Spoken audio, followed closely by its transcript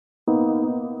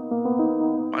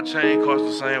My chain costs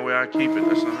the same way I keep it.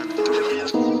 That's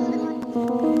 100.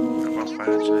 About 5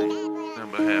 chain.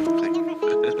 Number half ticket.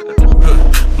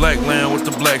 Black land with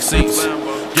the black seats.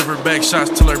 Give her back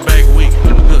shots till her back weak.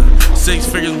 6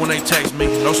 figures when they tax me.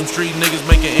 Know some street niggas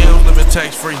making M's living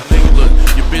tax free. Look,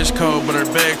 your bitch cold but her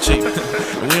bag cheap.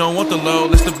 We don't want the load,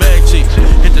 let's the bag cheap.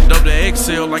 Hit the dope to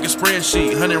Excel like a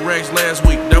spreadsheet. 100 racks last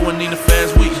week, that one need a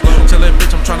fast week. Tell that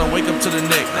bitch I'm tryna wake up to the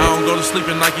neck. I don't go to sleep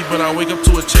in Nike, but I wake up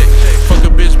to a check. Fuck a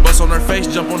bitch, bust on her face,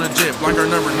 jump on a jet. Block her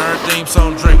number, now her theme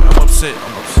song drink. I'm upset.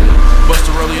 Bust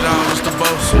a rollie down, just the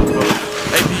boss.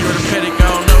 AP or the pedic, I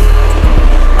don't know.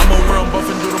 I'ma wear them both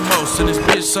and do the most. And this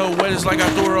bitch so wet, it's like I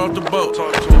threw her off the boat.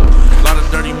 Lot of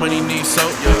dirty money needs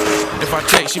soap. If I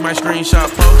text, she might screenshot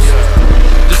post.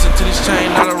 Listen to this chain,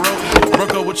 not a rope.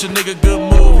 Broke up with your nigga, good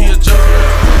move, he a joke.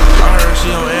 I heard she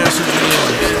don't answer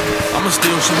DMs. I'ma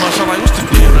steal, she much, I'm like, what's the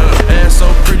deal? Ass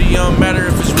so pretty, don't matter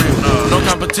if it's real. No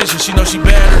competition, she know she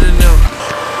better than them.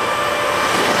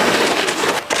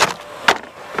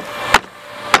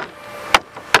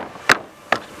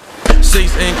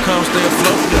 Six income, stay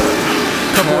afloat.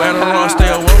 Couple Adderall, stay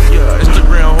awoke.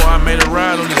 Instagram, who I made a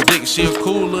ride on this dick. She a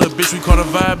cool little bitch, we caught a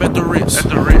vibe at the Ritz.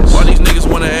 All these niggas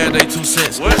wanna add they 2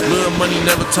 cents. Little money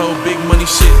never told big money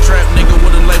shit. Trap nigga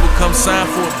with a label, come sign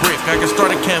for a brick. I can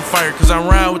start a campfire, cause I'm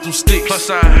riding with them sticks. Plus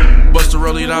I bust a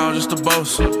rollie down, just a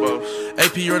boss.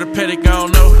 AP or the pedic, I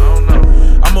don't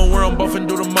know. I'ma wear them both and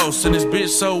do the most. And this bitch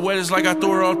so wet, it's like I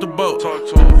threw her off the boat.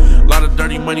 Lot of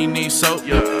dirty money needs soap.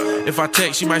 If I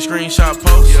text, she might screenshot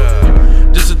post.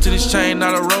 Listen to this chain,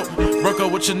 not a rope. Broke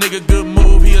up with your nigga, good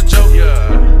move, he a joke.